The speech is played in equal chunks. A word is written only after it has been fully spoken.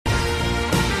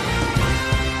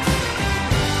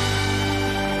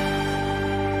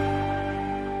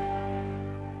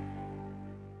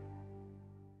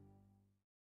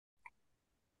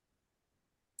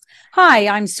Hi,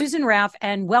 I'm Susan Raff,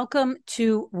 and welcome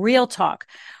to Real Talk.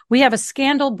 We have a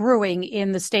scandal brewing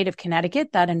in the state of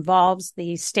Connecticut that involves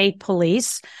the state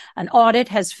police. An audit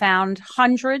has found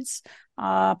hundreds,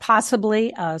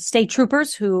 possibly state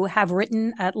troopers who have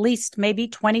written at least maybe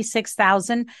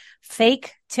 26,000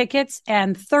 fake tickets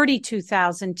and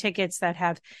 32,000 tickets that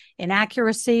have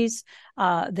inaccuracies.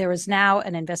 There is now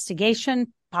an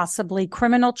investigation, possibly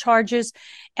criminal charges.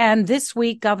 And this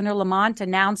week, Governor Lamont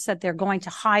announced that they're going to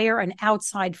hire an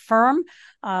outside firm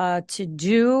to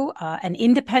do an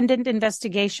independent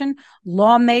investigation.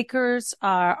 Lawmakers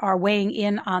are weighing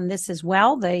in on this as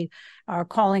well. They are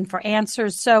calling for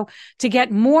answers. So to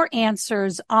get more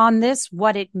answers on this,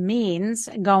 what it means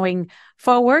going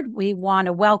forward, we want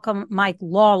to welcome Mike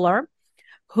Lawlor,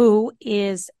 who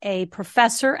is a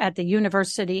professor at the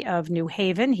University of New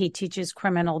Haven. He teaches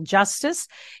criminal justice.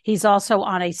 He's also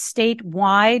on a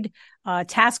statewide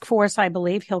task force, I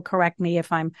believe. He'll correct me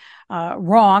if I'm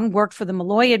wrong. Worked for the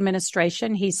Malloy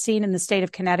administration. He's seen in the state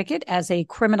of Connecticut as a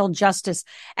criminal justice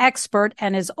expert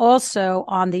and is also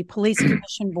on the Police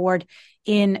Commission Board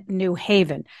in New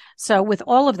Haven. So with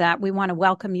all of that, we want to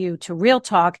welcome you to Real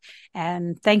Talk,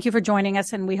 and thank you for joining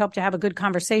us. And we hope to have a good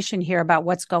conversation here about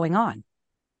what's going on.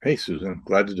 Hey, Susan,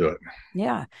 glad to do it.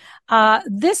 Yeah.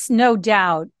 This no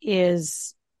doubt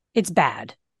it's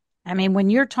bad. I mean,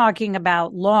 when you're talking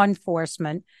about law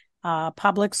enforcement,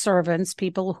 public servants,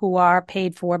 people who are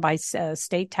paid for by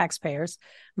state taxpayers'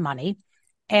 money,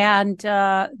 and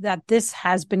that this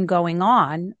has been going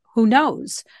on, who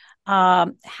knows?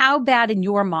 How bad in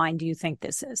your mind do you think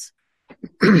this is?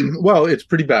 Well, it's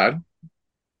pretty bad.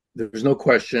 There's no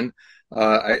question.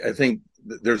 I think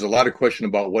there's a lot of question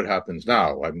about what happens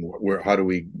now. I mean, how do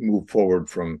we move forward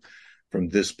from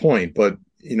this point? But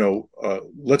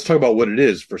let's talk about what it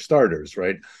is for starters,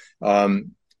 right?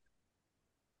 In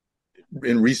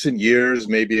recent years,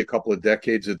 maybe a couple of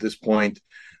decades at this point,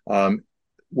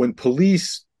 when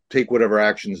police take whatever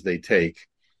actions they take,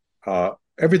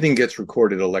 everything gets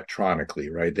recorded electronically,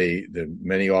 right?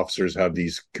 Many officers have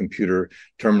these computer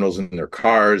terminals in their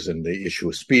cars, and they issue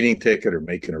a speeding ticket or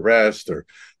make an arrest or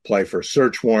apply for a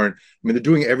search warrant. I mean, they're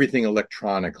doing everything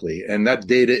electronically, and that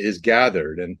data is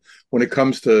gathered. And when it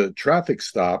comes to traffic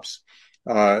stops,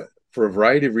 for a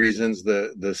variety of reasons,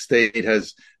 the state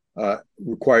has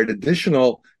required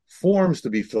additional forms to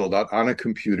be filled out on a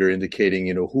computer indicating,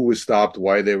 who was stopped,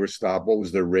 why they were stopped, what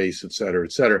was their race, et cetera,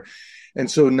 et cetera. And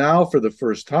so now, for the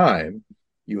first time,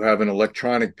 you have an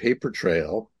electronic paper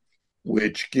trail,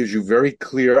 which gives you very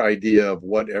clear idea of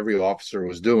what every officer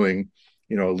was doing,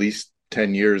 at least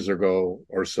 10 years ago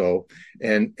or so.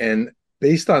 And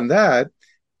based on that,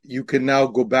 you can now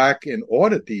go back and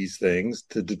audit these things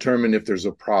to determine if there's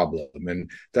a problem.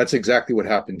 And that's exactly what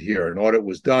happened here. An audit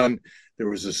was done. There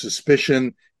was a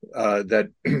suspicion that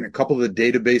a couple of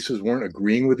the databases weren't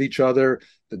agreeing with each other.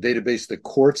 The database the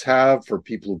courts have for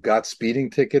people who got speeding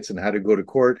tickets and had to go to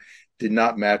court did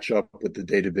not match up with the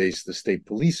database the state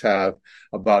police have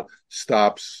about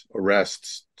stops,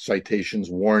 arrests,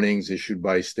 citations, warnings issued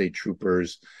by state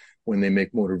troopers when they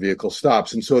make motor vehicle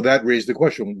stops. And so that raised the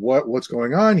question, what's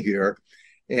going on here?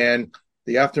 And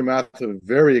the aftermath of a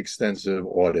very extensive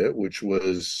audit, which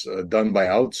was done by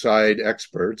outside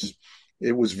experts,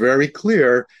 it was very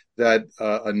clear that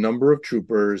a number of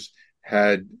troopers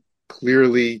had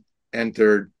clearly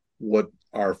entered what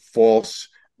are false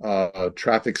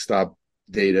traffic stop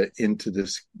data into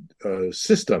this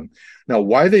system. Now,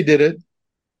 why they did it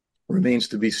remains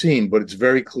to be seen, but it's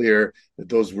very clear that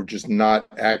those were just not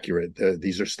accurate.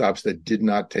 These are stops that did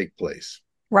not take place.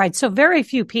 Right. So very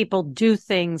few people do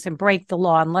things and break the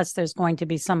law unless there's going to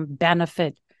be some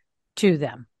benefit to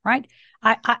them, right?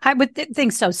 I would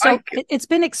think so. So it's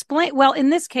been explained. Well,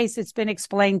 in this case, it's been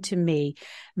explained to me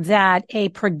that a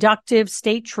productive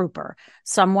state trooper,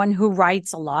 someone who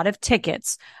writes a lot of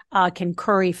tickets, can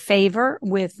curry favor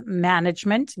with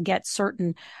management, get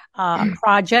certain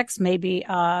projects, maybe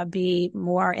be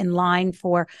more in line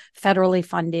for federally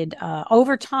funded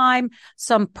overtime,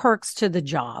 some perks to the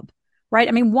job, right?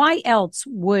 I mean, why else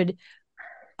would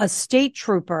a state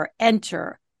trooper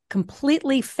enter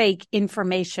completely fake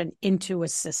information into a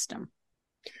system?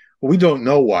 Well, we don't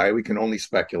know why. We can only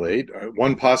speculate.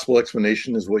 One possible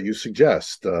explanation is what you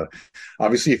suggest.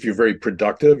 Obviously, if you're very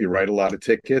productive, you write a lot of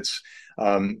tickets,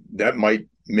 that might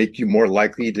make you more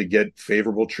likely to get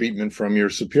favorable treatment from your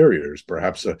superiors.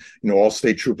 Perhaps, all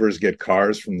state troopers get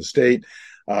cars from the state,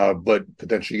 but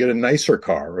potentially get a nicer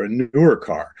car or a newer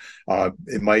car.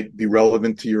 It might be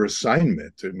relevant to your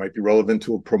assignment. It might be relevant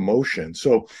to a promotion.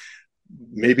 So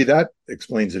maybe that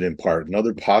explains it in part.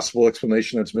 Another possible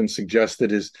explanation that's been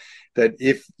suggested is that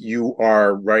if you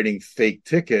are writing fake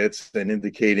tickets and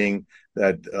indicating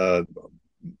that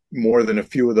more than a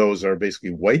few of those are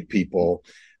basically white people,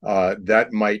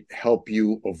 that might help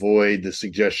you avoid the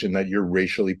suggestion that you're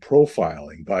racially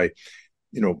profiling by,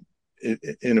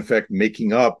 in effect,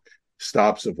 making up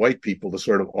stops of white people to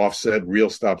sort of offset real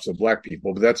stops of black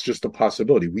people. But that's just a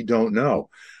possibility. We don't know.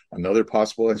 Another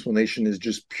possible explanation is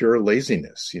just pure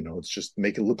laziness. It's just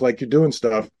make it look like you're doing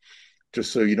stuff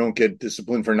just so you don't get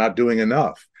disciplined for not doing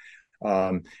enough.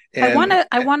 I want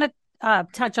to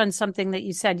touch on something that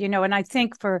you said, and I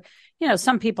think for,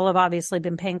 some people have obviously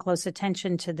been paying close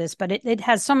attention to this, but it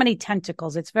has so many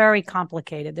tentacles. It's very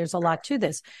complicated. There's a lot to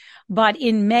this. But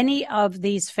in many of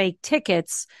these fake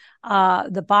tickets,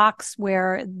 the box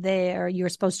where you're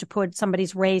supposed to put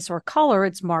somebody's race or color,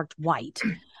 it's marked white.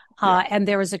 And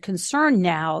there is a concern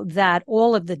now that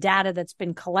all of the data that's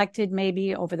been collected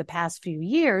maybe over the past few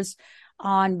years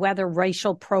on whether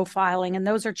racial profiling, and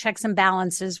those are checks and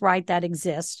balances, right, that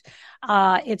exist.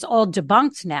 It's all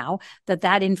debunked now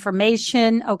that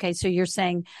information, okay, so you're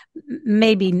saying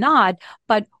maybe not,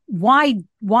 but why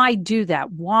do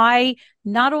that? Why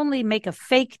not only make a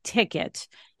fake ticket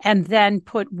and then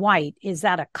put white? Is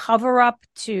that a cover up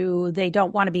to they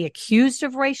don't want to be accused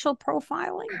of racial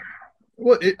profiling?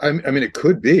 Well, it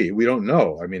could be. We don't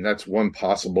know. That's one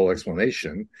possible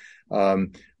explanation.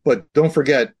 But don't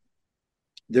forget,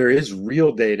 there is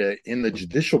real data in the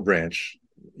judicial branch.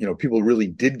 People really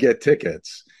did get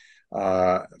tickets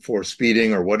for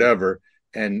speeding or whatever,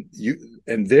 and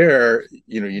there,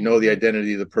 the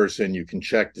identity of the person. You can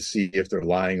check to see if they're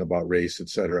lying about race, et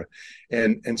cetera.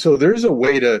 And so there's a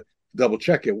way to double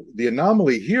check it. The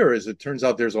anomaly here is it turns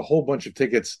out there's a whole bunch of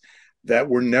tickets that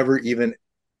were never even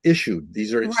issued.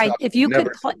 These are right. If you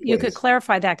could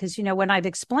clarify that, because when I've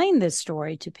explained this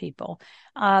story to people,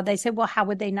 they say, "Well, how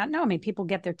would they not know?" People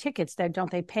get their tickets there,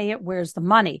 don't they pay it? Where's the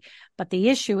money? But the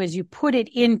issue is you put it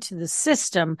into the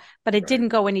system, but it didn't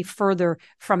go any further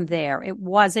from there. It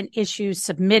wasn't issued,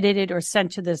 submitted it, or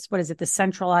sent to this. What is it? The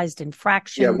centralized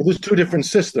infraction. Yeah, well, there's two different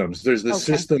systems. There's the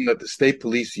system that the state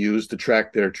police use to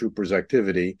track their troopers'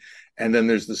 activity. And then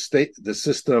there's the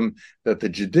system that the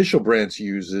judicial branch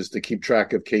uses to keep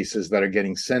track of cases that are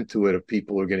getting sent to it of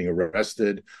people who are getting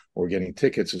arrested or getting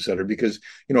tickets, et cetera. Because,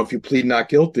 if you plead not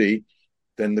guilty,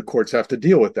 then the courts have to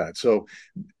deal with that. So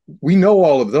we know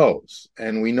all of those,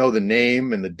 and we know the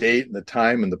name and the date and the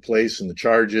time and the place and the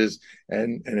charges,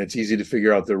 and it's easy to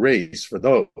figure out the race for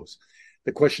those.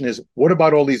 The question is, what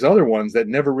about all these other ones that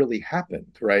never really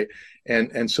happened, right?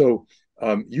 And so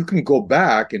you can go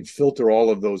back and filter all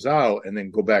of those out and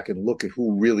then go back and look at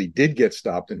who really did get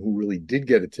stopped and who really did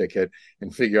get a ticket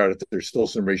and figure out if there's still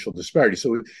some racial disparity.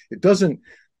 So it doesn't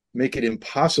make it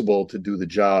impossible to do the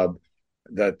job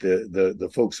that the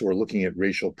folks who are looking at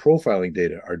racial profiling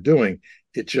data are doing.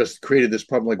 It just created this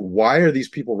problem. Like, why are these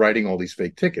people writing all these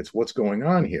fake tickets? What's going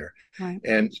on here? Right.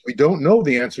 And we don't know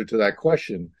the answer to that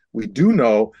question. We do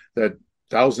know that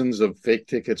thousands of fake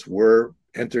tickets were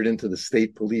entered into the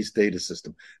state police data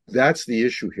system. That's the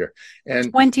issue here.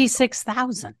 And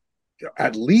 26,000.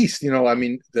 At least,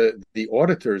 the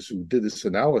auditors who did this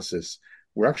analysis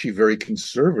were actually very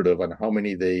conservative on how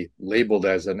many they labeled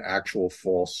as an actual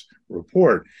false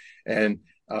report. And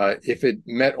if it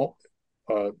met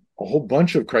a whole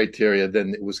bunch of criteria,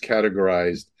 then it was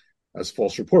categorized as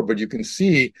false report. But you can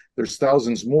see there's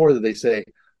thousands more that they say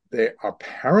they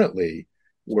apparently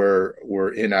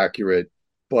were inaccurate,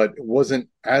 but it wasn't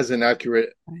as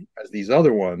inaccurate as these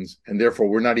other ones, and therefore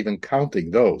we're not even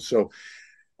counting those. So,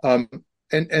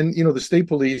 the state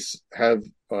police have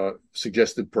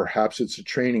suggested perhaps it's a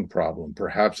training problem,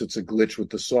 perhaps it's a glitch with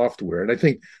the software, and I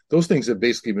think those things have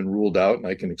basically been ruled out, and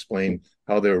I can explain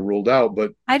how they're ruled out.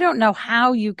 But I don't know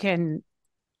how you can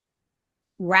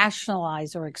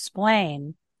rationalize or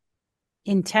explain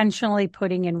intentionally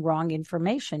putting in wrong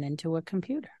information into a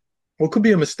computer. Well, it could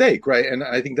be a mistake, right? And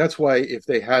I think that's why if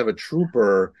they have a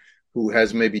trooper who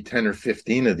has maybe 10 or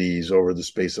 15 of these over the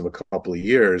space of a couple of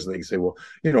years, they can say, well,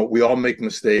 we all make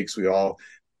mistakes. We all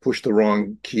push the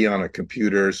wrong key on a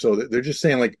computer. So they're just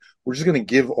saying, like, we're just going to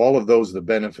give all of those the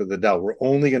benefit of the doubt. We're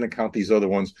only going to count these other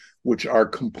ones, which are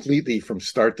completely from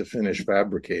start to finish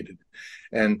fabricated.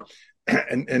 And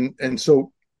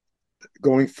so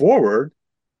going forward,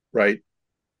 right,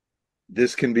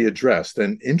 this can be addressed.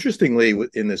 And interestingly,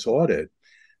 in this audit,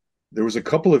 there was a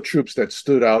couple of troops that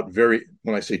stood out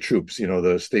when I say troops,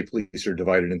 the state police are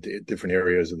divided into different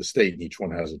areas of the state, and each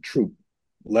one has a troop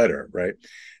letter, right?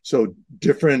 So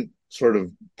different sort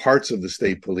of parts of the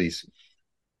state police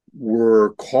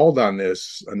were called on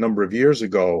this a number of years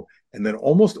ago, and then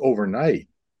almost overnight,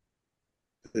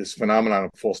 this phenomenon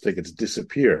of false tickets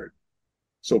disappeared.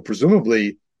 So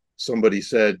presumably somebody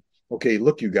said, okay,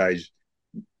 look, you guys,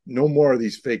 no more of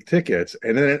these fake tickets.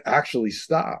 And then it actually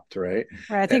stopped, right?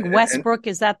 Right. I think And Westbrook,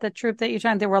 is that the troop that you're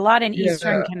trying? There were a lot in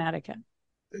Eastern yeah, Connecticut.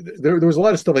 there was a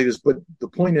lot of stuff like this, but the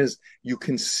point is you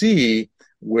can see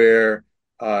where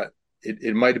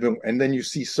it might have been, and then you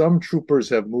see some troopers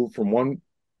have moved from one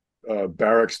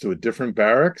barracks to a different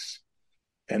barracks,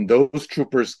 and those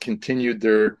troopers continued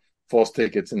their false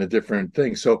tickets in a different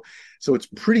thing. So it's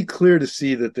pretty clear to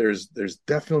see that there's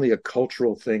definitely a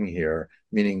cultural thing here,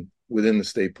 meaning within the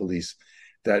state police,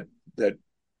 that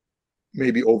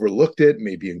maybe overlooked it,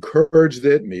 maybe encouraged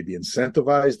it, maybe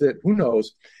incentivized it. Who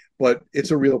knows? But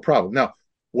it's a real problem. Now,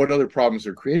 what other problems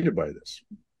are created by this?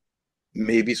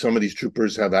 Maybe some of these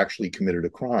troopers have actually committed a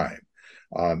crime.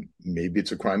 Maybe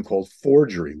it's a crime called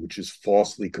forgery, which is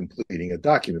falsely completing a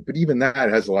document. But even that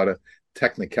has a lot of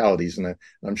technicalities, and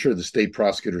I'm sure the state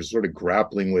prosecutor is sort of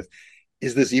grappling with,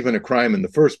 is this even a crime in the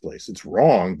first place? It's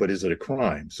wrong, but is it a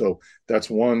crime? So that's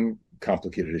one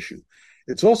complicated issue.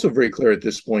 It's also very clear at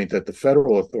this point that the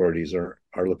federal authorities are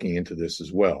looking into this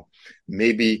as well.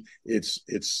 Maybe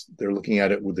they're looking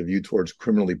at it with a view towards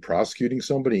criminally prosecuting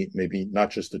somebody, maybe not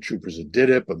just the troopers that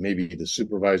did it, but maybe the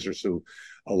supervisors who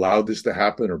allowed this to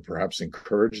happen or perhaps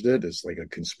encouraged it. It's like a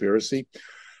conspiracy.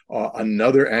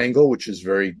 Another angle, which is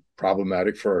very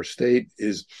problematic for our state,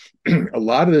 is a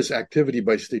lot of this activity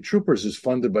by state troopers is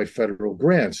funded by federal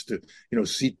grants to,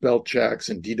 seatbelt checks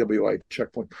and DWI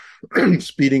checkpoint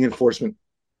speeding enforcement.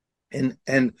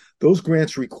 And those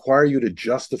grants require you to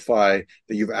justify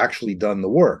that you've actually done the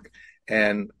work.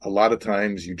 And a lot of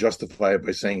times you justify it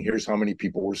by saying, here's how many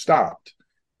people were stopped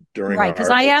during Right. Because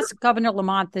I asked Governor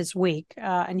Lamont this week,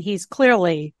 and he's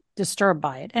clearly disturbed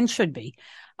by it and should be.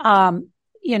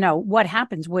 What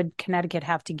happens? Would Connecticut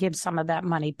have to give some of that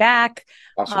money back?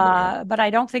 But I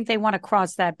don't think they want to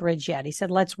cross that bridge yet. He said,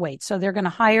 let's wait. So they're going to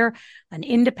hire an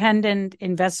independent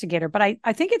investigator. But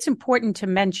I think it's important to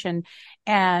mention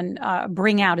and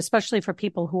bring out, especially for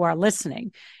people who are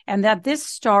listening, and that this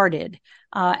started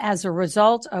as a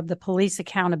result of the police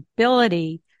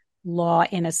accountability law,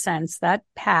 in a sense, that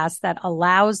passed, that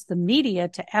allows the media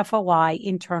to FOI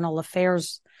internal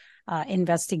affairs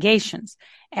investigations.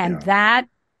 And that,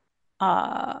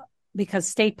 because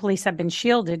state police have been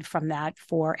shielded from that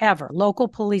forever, local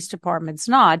police departments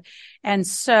not. And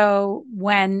so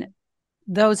when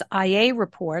those IA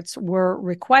reports were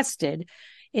requested,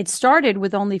 it started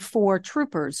with only 4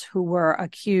 troopers who were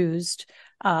accused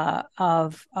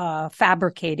of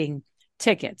fabricating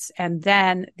tickets. And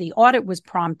then the audit was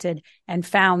prompted and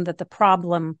found that the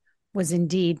problem was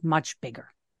indeed much bigger.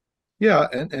 Yeah,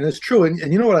 and it's true. And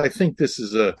you know what I think this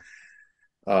is a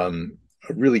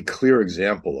really clear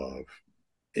example of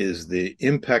is the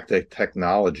impact that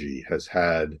technology has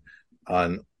had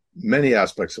on many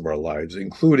aspects of our lives,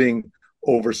 including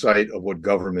oversight of what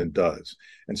government does.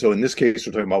 And so in this case,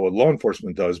 we're talking about what law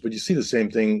enforcement does, but you see the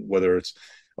same thing, whether it's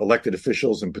elected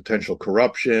officials and potential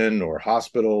corruption or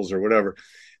hospitals or whatever,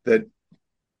 that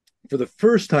for the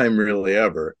first time really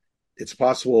ever, it's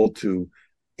possible to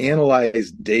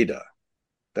analyze data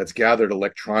that's gathered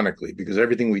electronically, because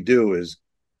everything we do is,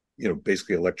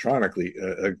 basically electronic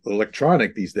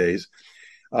these days.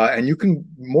 And you can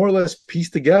more or less piece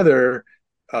together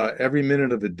every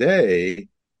minute of the day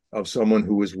of someone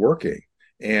who is working.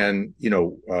 And,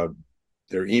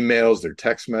 their emails, their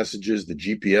text messages, the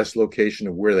GPS location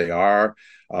of where they are,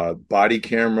 body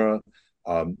camera,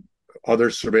 other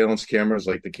surveillance cameras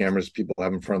like the cameras people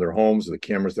have in front of their homes, or the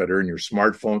cameras that are in your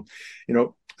smartphone.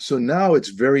 So now it's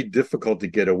very difficult to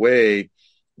get away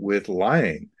with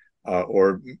lying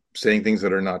or saying things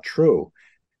that are not true.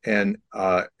 And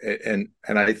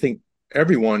I think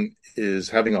everyone is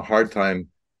having a hard time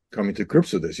coming to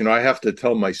grips with this. I have to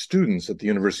tell my students at the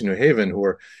University of New Haven who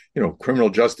are, criminal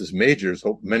justice majors,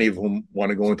 many of whom want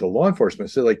to go into law enforcement,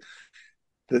 say, like,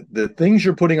 the things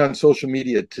you're putting on social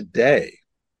media today,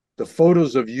 the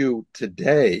photos of you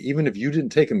today, even if you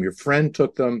didn't take them, your friend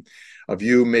took them, of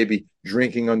you maybe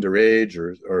drinking underage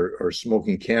or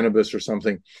smoking cannabis or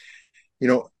something,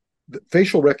 the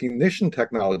facial recognition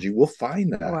technology will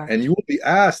find that. Wow. And you will be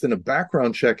asked in a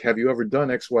background check, have you ever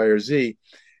done X, Y, or Z?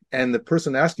 And the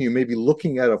person asking you may be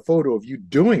looking at a photo of you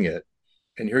doing it,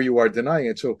 and here you are denying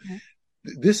it. So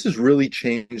this has really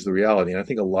changed the reality. And I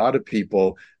think a lot of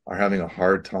people are having a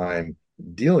hard time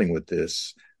dealing with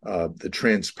this, the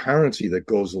transparency that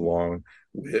goes along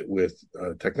with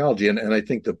technology. And I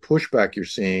think the pushback you're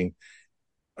seeing,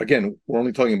 again, we're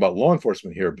only talking about law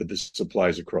enforcement here, but this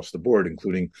applies across the board,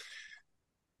 including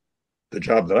the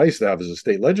job that I used to have as a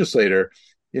state legislator,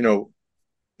 you know,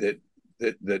 that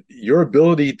that your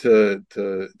ability to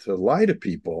lie to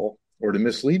people or to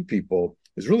mislead people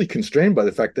is really constrained by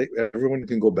the fact that everyone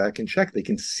can go back and check. They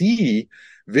can see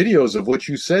videos of what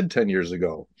you said 10 years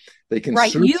ago. They can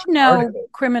Right. search You know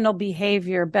criminal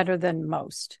behavior better than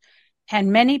most.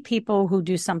 And many people who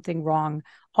do something wrong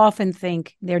often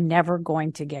think they're never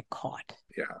going to get caught.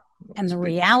 Yeah. And the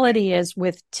reality is,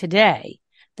 with today,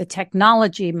 the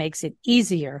technology makes it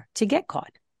easier to get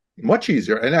caught. Much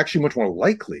easier and actually much more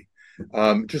likely.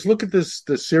 Just look at the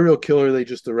serial killer they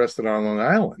just arrested on Long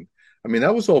Island. I mean,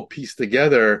 that was all pieced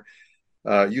together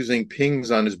using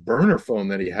pings on his burner phone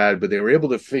that he had, but they were able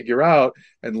to figure out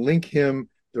and link him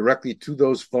directly to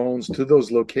those phones, to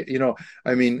those locations. You know,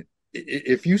 I mean,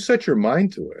 if you set your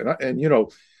mind to it, and you know,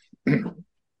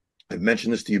 I've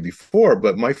mentioned this to you before,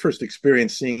 but my first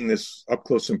experience seeing this up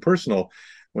close and personal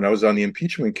when I was on the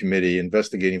impeachment committee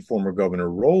investigating former Governor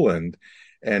Rowland.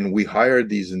 And we hired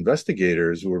these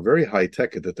investigators who were very high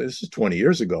tech at that. This is 20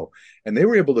 years ago. And they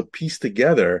were able to piece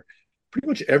together pretty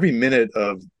much every minute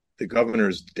of the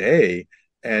governor's day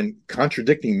and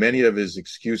contradicting many of his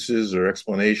excuses or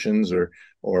explanations or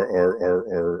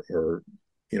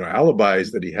you know,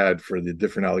 alibis that he had for the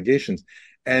different allegations,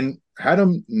 and had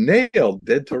him nailed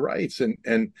dead to rights.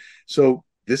 And so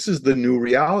this is the new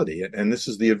reality. And this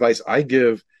is the advice I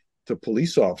give to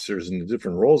police officers in the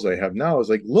different roles I have now is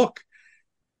like, look,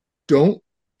 don't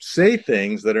say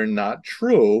things that are not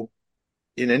true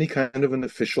in any kind of an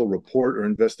official report or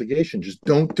investigation. Just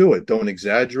don't do it. Don't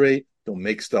exaggerate. Don't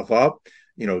make stuff up.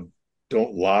 You know,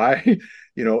 don't lie.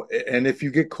 You know, and if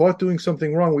you get caught doing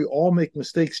something wrong, we all make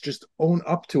mistakes. Just own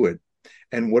up to it.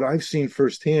 And what I've seen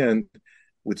firsthand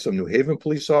with some New Haven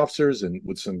police officers and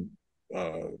with some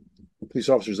police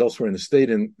officers elsewhere in the state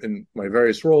in my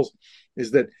various roles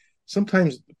is that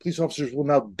sometimes police officers will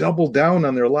now double down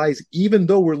on their lies, even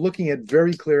though we're looking at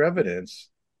very clear evidence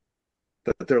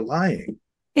that they're lying.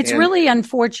 It's really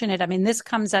unfortunate. I mean, this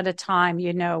comes at a time,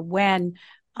 you know, when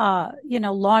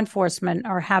law enforcement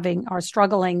are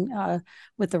struggling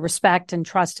with the respect and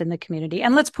trust in the community.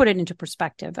 And let's put it into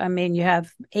perspective. I mean, you have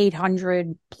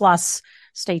 800 plus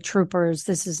state troopers.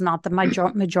 This is not the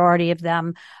majority of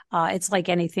them. It's like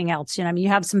anything else. You know, I mean, you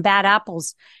have some bad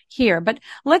apples here, but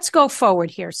let's go forward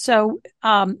here. So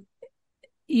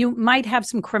you might have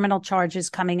some criminal charges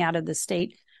coming out of the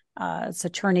state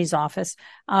attorney's office.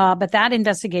 But that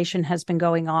investigation has been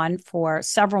going on for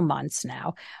several months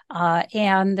now.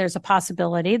 And there's a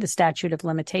possibility the statute of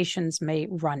limitations may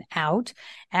run out,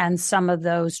 and some of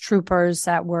those troopers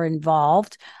that were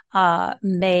involved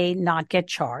may not get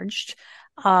charged.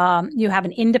 You have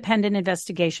an independent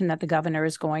investigation that the governor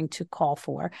is going to call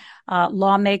for.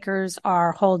 Lawmakers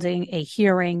are holding a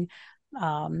hearing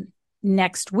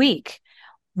next week.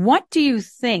 What do you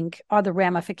think are the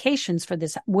ramifications for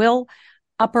this? Will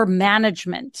upper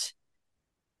management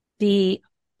be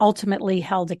ultimately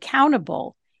held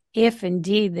accountable if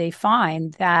indeed they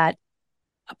find that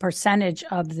a percentage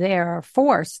of their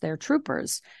force, their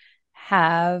troopers,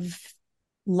 have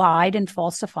lied and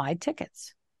falsified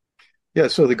tickets? Yeah,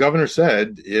 so the governor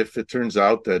said if it turns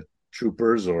out that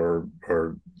troopers or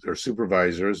their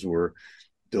supervisors were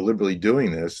deliberately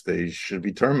doing this, they should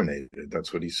be terminated.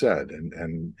 That's what he said,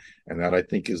 and that I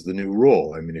think is the new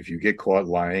rule. I mean, if you get caught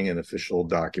lying in official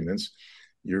documents,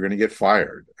 you're going to get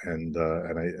fired, and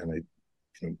I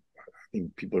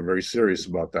think people are very serious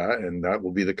about that, and that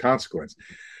will be the consequence.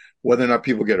 Whether or not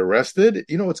people get arrested,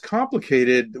 you know, it's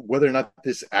complicated. Whether or not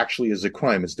this actually is a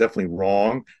crime, it's definitely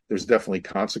wrong. There's definitely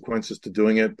consequences to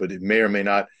doing it, but it may or may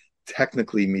not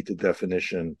technically meet the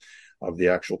definition of the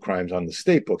actual crimes on the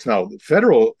state books. Now,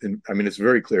 federal, I mean, it's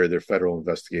very clear their federal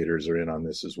investigators are in on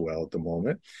this as well at the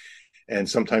moment. And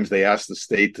sometimes they ask the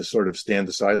state to sort of stand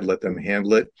aside, let them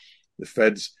handle it. The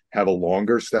feds have a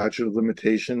longer statute of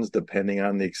limitations, depending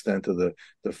on the extent of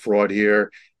the fraud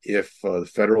here. If the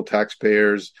federal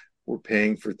taxpayers were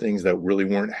paying for things that really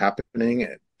weren't happening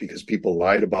because people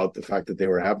lied about the fact that they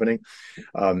were happening,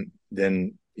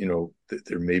 then you know,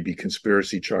 there may be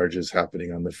conspiracy charges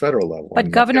happening on the federal level.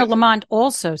 But Governor Lamont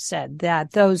also said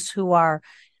that those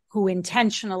who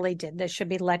intentionally did this should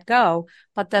be let go,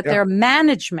 but that their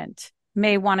management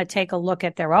may want to take a look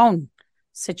at their own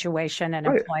situation and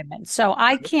employment. So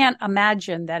I can't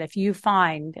imagine that if you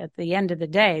find at the end of the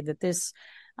day that this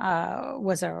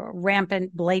was a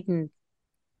rampant, blatant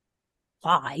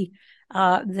lie,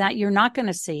 that you're not going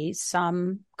to see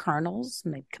some colonels,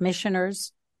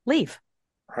 commissioners leave.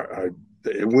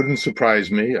 It wouldn't surprise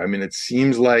me. I mean, it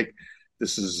seems like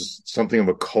this is something of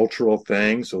a cultural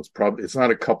thing. So it's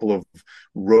not a couple of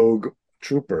rogue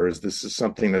troopers. This is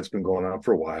something that's been going on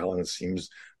for a while, and it seems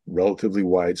relatively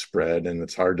widespread, and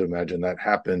it's hard to imagine that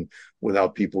happened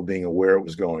without people being aware it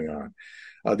was going on.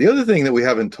 The other thing that we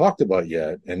haven't talked about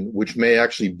yet, and which may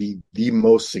actually be the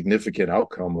most significant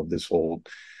outcome of this whole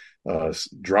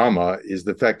drama, is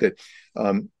the fact that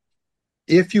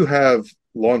if you have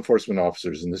law enforcement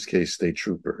officers, in this case state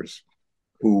troopers,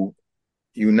 who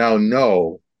you now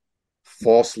know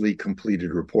falsely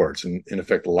completed reports and in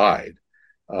effect lied,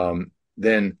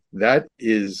 then that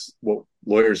is what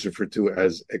lawyers refer to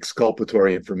as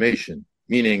exculpatory information,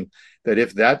 meaning that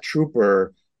if that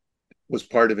trooper was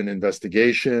part of an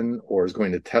investigation or is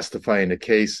going to testify in a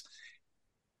case,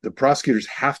 the prosecutors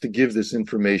have to give this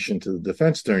information to the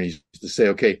defense attorneys to say,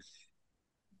 okay,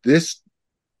 this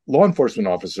law enforcement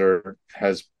officer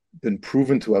has been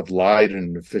proven to have lied in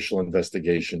an official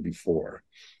investigation before.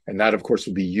 And that, of course,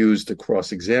 will be used to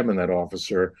cross-examine that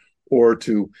officer or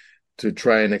to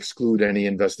try and exclude any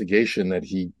investigation that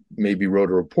he maybe wrote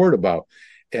a report about.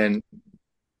 And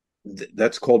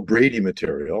that's called Brady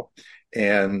material.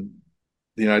 And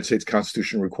the United States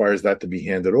Constitution requires that to be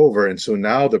handed over. And so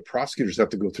now the prosecutors have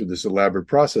to go through this elaborate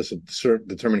process of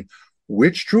determining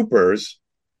which troopers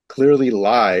clearly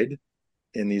lied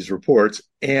in these reports,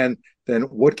 and then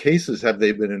what cases have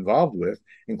they been involved with,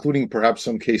 including perhaps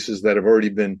some cases that have already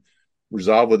been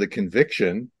resolved with a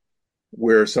conviction,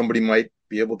 where somebody might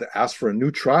be able to ask for a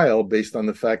new trial based on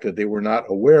the fact that they were not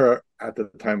aware at the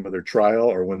time of their trial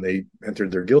or when they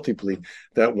entered their guilty plea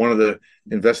that one of the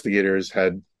investigators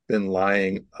had been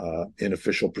lying in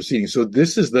official proceedings. So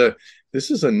this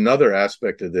is another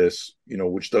aspect of this,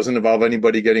 which doesn't involve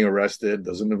anybody getting arrested,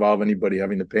 doesn't involve anybody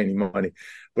having to pay any money,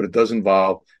 but it does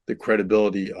involve the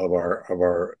credibility of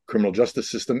our criminal justice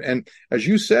system. And as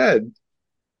you said,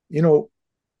 I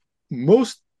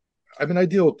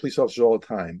deal with police officers all the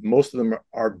time. Most of them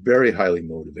are very highly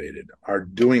motivated, are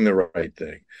doing the right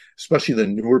thing, especially the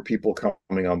newer people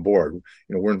coming on board.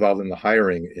 We're involved in the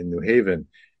hiring in New Haven.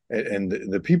 And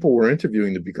the people we're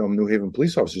interviewing to become New Haven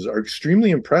police officers are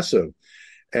extremely impressive.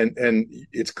 And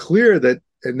it's clear that,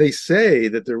 and they say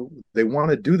that they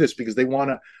want to do this because they want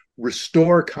to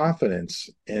restore confidence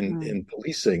in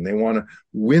policing. They want to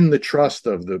win the trust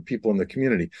of the people in the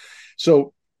community.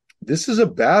 So this is a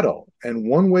battle. And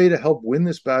one way to help win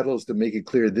this battle is to make it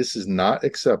clear this is not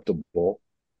acceptable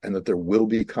and that there will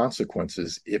be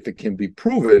consequences if it can be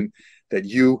proven that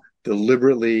you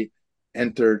deliberately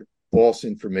entered false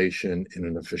information in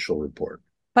an official report.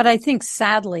 But I think,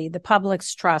 sadly, the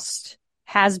public's trust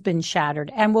has been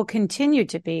shattered and will continue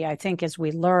to be, I think, as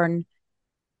we learn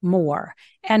more.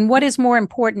 And what is more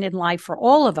important in life for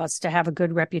all of us to have a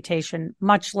good reputation,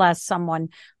 much less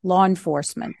law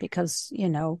enforcement, because,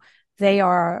 they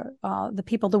are the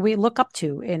people that we look up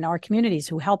to in our communities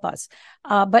who help us.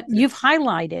 But you've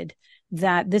highlighted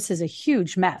that this is a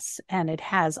huge mess and it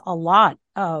has a lot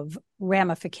of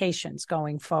ramifications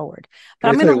going forward. But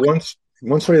I'm going to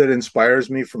one story that inspires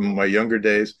me from my younger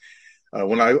days.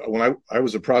 When I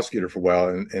was a prosecutor for a while,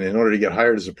 and in order to get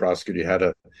hired as a prosecutor, you had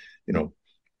to,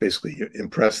 basically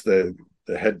impress the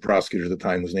head prosecutor at the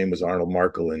time. His name was Arnold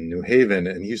Markle in New Haven,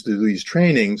 and he used to do these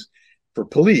trainings for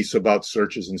police about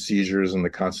searches and seizures and the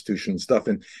Constitution and stuff.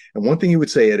 And one thing he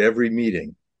would say at every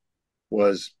meeting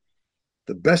was,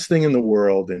 the best thing in the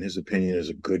world, in his opinion, is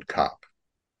a good cop.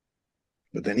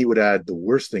 But then he would add, the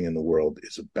worst thing in the world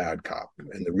is a bad cop.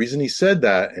 And the reason he said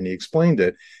that, and he explained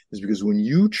it, is because when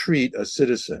you treat a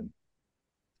citizen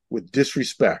with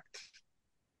disrespect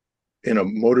in a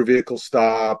motor vehicle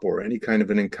stop or any kind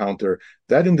of an encounter,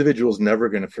 that individual is never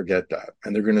going to forget that.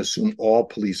 And they're going to assume all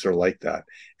police are like that.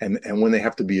 And when they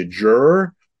have to be a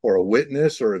juror or a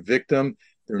witness or a victim,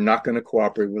 they're not going to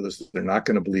cooperate with us. They're not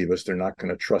going to believe us. They're not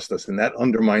going to trust us. And that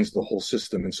undermines the whole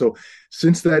system. And so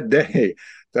since that day,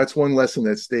 that's one lesson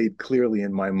that stayed clearly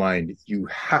in my mind. You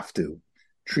have to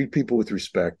treat people with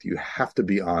respect. You have to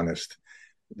be honest.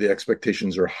 The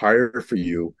expectations are higher for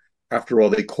you. After all,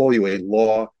 they call you a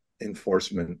law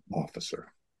enforcement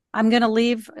officer. I'm going to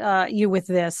leave you with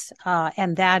this.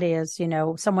 And that is,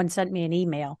 someone sent me an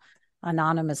email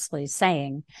anonymously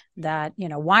saying that,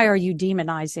 why are you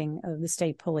demonizing the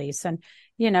state police? And,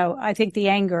 I think the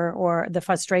anger or the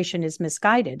frustration is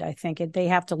misguided. I think they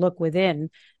have to look within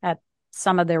at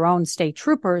some of their own state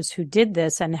troopers who did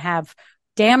this and have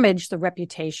damaged the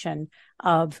reputation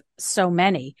of so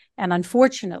many. And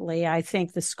unfortunately, I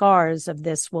think the scars of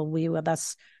this will be with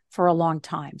us for a long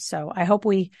time. So I hope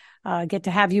we get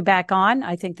to have you back on.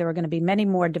 I think there are going to be many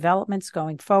more developments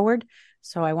going forward.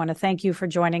 So I want to thank you for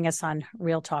joining us on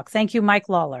Real Talk. Thank you, Mike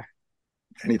Lawlor.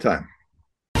 Anytime.